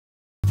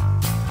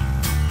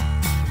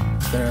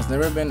There has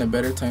never been a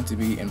better time to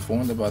be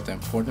informed about the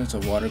importance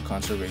of water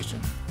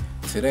conservation.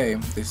 Today,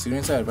 the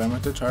students at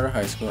Environmental Charter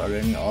High School are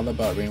learning all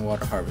about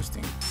rainwater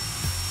harvesting.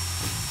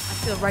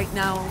 I feel right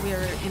now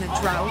we're in a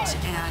drought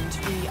and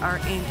we are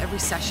in a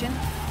recession,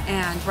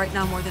 and right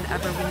now more than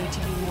ever we need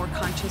to be more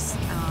conscious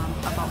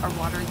about our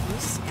water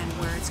use and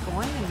where it's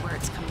going and where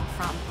it's coming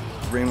from.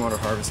 Rainwater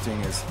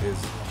harvesting is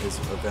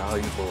a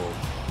valuable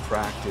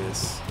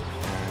practice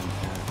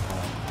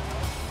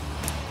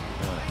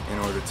in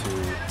order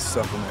to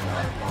supplement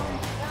our own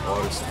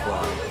water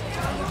supply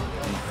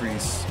and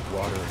increase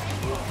water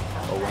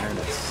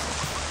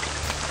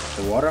awareness.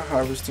 The water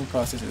harvesting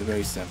process is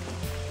very simple.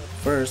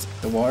 First,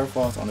 the water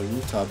falls on the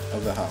rooftop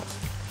of the house,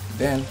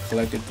 then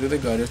collected through the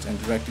gutters and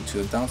directed to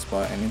the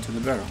downspout and into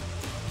the barrel.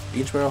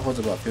 Each barrel holds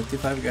about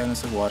 55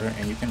 gallons of water,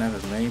 and you can have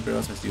as many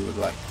barrels as you would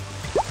like.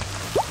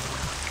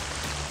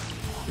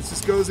 It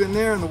just goes in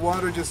there and the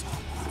water just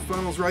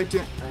funnels right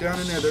down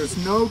in there.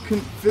 There's no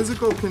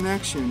physical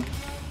connection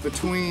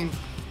between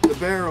the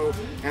barrel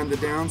and the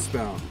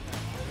downspout.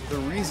 The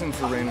reason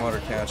for rainwater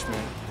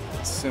catchment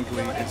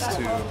simply is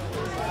to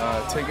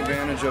take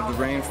advantage of the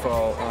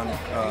rainfall on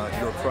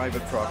your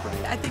private property.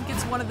 I think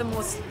it's one of the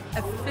most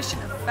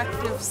efficient,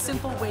 effective,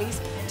 simple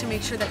ways to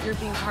make sure that you're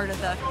being part of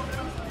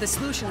the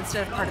solution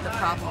instead of part of the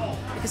problem.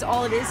 Because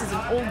all it is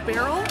an old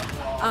barrel,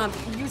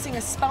 using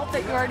a spout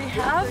that you already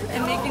have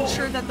and making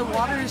sure that the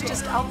water is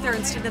just out there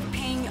instead of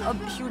paying a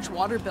huge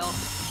water bill.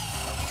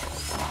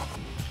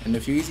 In a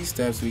few easy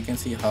steps, we can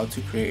see how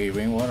to create a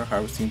rainwater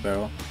harvesting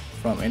barrel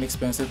from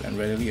inexpensive and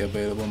readily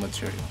available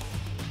material.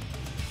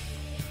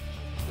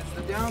 It's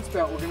the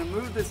downspout. We're going to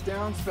move this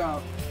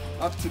downspout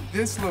up to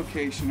this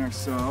location or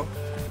so,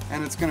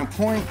 and it's going to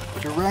point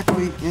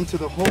directly into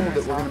the hole that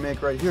we're going to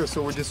make right here.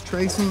 So we're just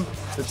tracing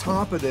the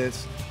top of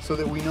this so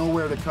that we know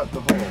where to cut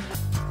the hole.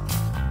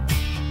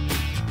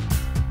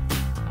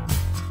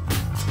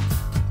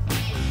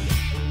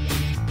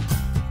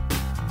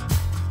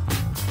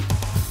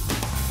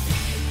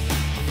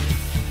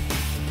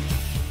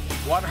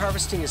 Water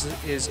harvesting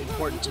is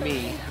important to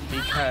me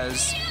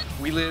because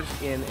we live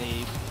in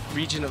a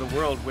region of the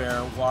world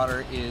where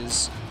water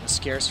is a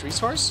scarce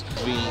resource.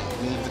 We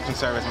need to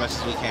conserve as much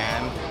as we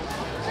can,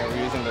 and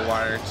we're using the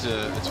water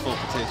to its full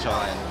potential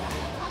and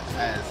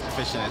as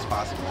efficient as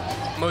possible.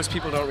 Most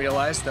people don't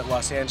realize that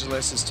Los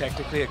Angeles is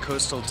technically a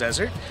coastal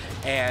desert,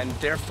 and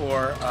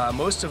therefore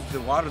most of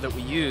the water that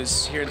we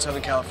use here in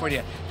Southern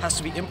California has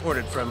to be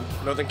imported from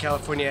Northern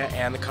California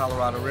and the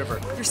Colorado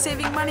River. You're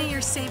saving money,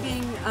 you're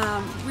saving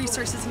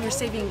resources, and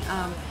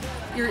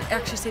you're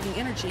actually saving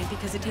energy,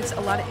 because it takes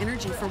a lot of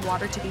energy for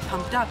water to be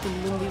pumped up.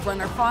 And when we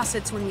run our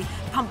faucets, when we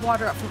pump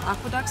water up from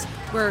aqueducts,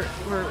 we're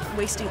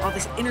wasting all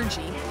this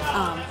energy.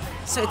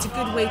 So it's a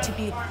good way to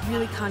be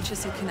really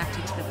conscious and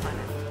connected to the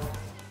planet.